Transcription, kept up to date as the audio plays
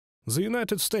The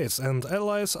United States and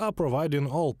allies are providing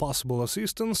all possible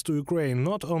assistance to Ukraine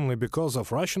not only because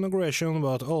of Russian aggression,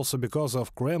 but also because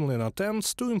of Kremlin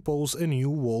attempts to impose a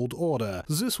new world order.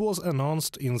 This was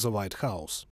announced in the White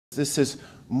House. This is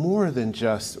more than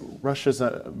just Russia's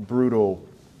brutal,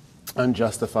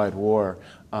 unjustified war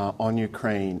on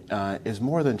Ukraine is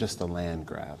more than just a land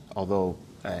grab, although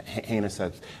heinous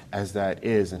as that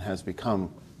is and has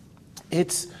become.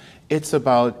 It's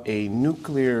about a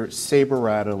nuclear,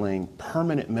 saber-rattling,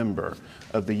 permanent member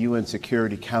of the UN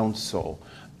Security Council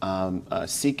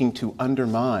seeking to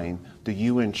undermine the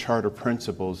UN Charter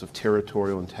principles of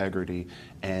territorial integrity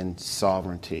and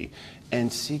sovereignty,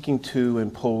 and seeking to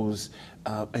impose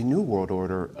a new world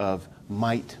order of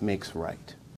might makes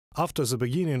right. After the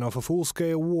beginning of a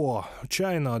full-scale war,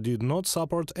 China did not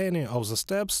support any of the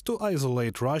steps to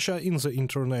isolate Russia in the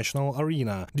international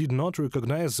arena, did not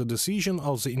recognize the decision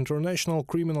of the International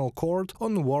Criminal Court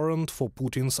on warrant for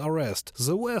Putin's arrest.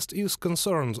 The West is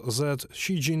concerned that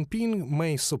Xi Jinping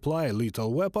may supply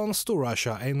lethal weapons to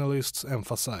Russia, analysts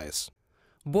emphasize.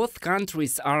 Both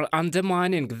countries are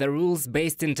undermining the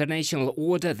rules-based international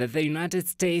order that the United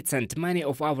States and many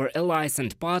of our allies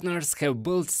and partners have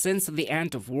built since the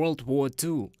end of World War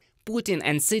II. Putin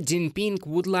and Xi Jinping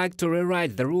would like to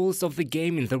rewrite the rules of the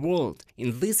game in the world.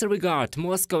 In this regard,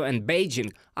 Moscow and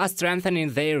Beijing are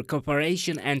strengthening their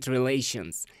cooperation and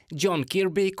relations. John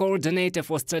Kirby, coordinator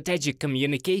for strategic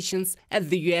communications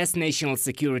at the US National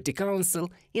Security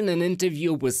Council, in an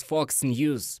interview with Fox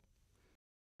News.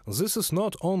 This is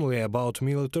not only about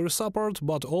military support,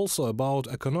 but also about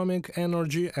economic,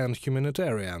 energy and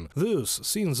humanitarian. Thus,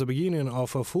 since the beginning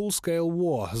of a full-scale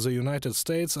war, the United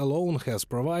States alone has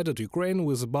provided Ukraine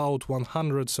with about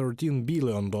 $113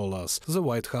 billion, the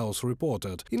White House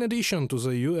reported. In addition to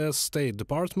the US State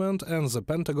Department and the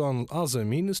Pentagon, other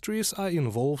ministries are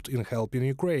involved in helping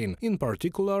Ukraine, in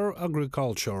particular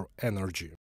agriculture,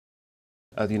 energy.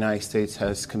 The United States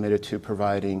has committed to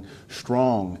providing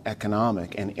strong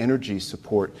economic and energy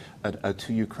support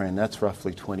to Ukraine. That's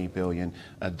roughly $20 billion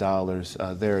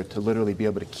there to literally be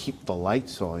able to keep the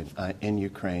lights on in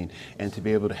Ukraine and to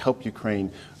be able to help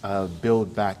Ukraine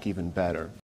build back even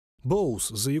better.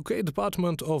 Both the UK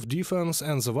Department of Defense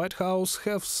and the White House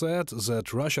have said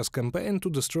that Russia's campaign to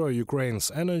destroy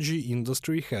Ukraine's energy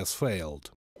industry has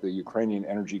failed. The Ukrainian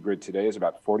energy grid today is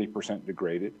about 40%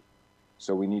 degraded.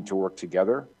 So we need to work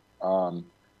together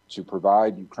to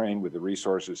provide Ukraine with the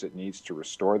resources it needs to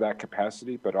restore that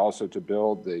capacity, but also to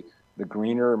build the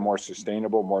greener, more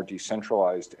sustainable, more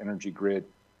decentralized energy grid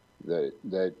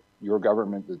that your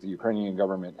government, that the Ukrainian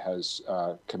government has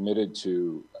committed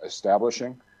to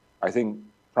establishing. I think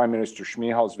Prime Minister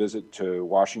Shmyhal's visit to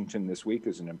Washington this week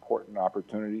is an important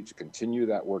opportunity to continue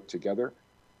that work together.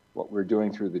 What we're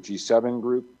doing through the G7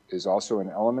 group is also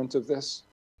an element of this.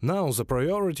 Now the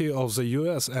priority of the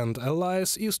US and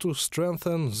allies is to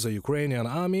strengthen the Ukrainian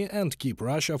army and keep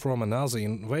Russia from another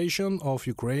invasion of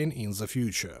Ukraine in the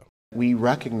future. We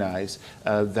recognize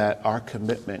that our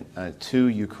commitment to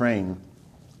Ukraine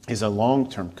is a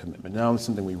long-term commitment. Not only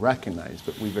something we recognize,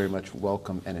 but we very much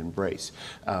welcome and embrace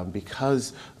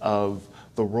because of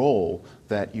the role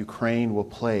that Ukraine will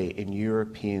play in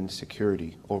European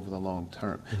security over the long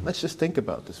term. Let's just think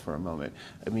about this for a moment.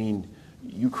 I mean,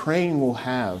 Ukraine will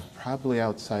have, probably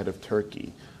outside of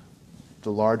Turkey, the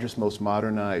largest, most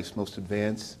modernized, most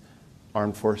advanced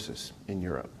armed forces in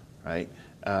Europe, right?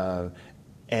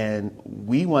 And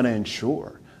we want to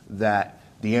ensure that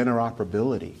the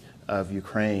interoperability of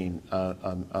Ukraine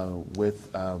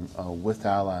with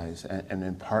allies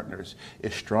and partners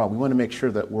is strong. We want to make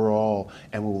sure that we're all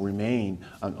and will remain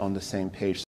on the same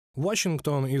page.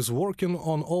 Washington is working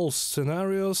on all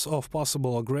scenarios of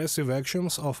possible aggressive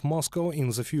actions of Moscow in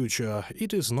the future.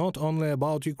 It is not only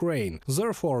about Ukraine.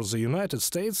 Therefore, the United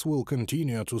States will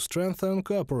continue to strengthen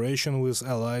cooperation with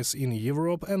allies in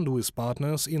Europe and with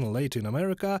partners in Latin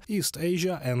America, East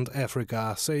Asia and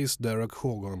Africa, says Derek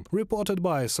Hogan. Reported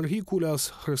by Serhiy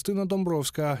Kulas, Kristina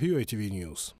Dombrovska, UATV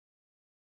News.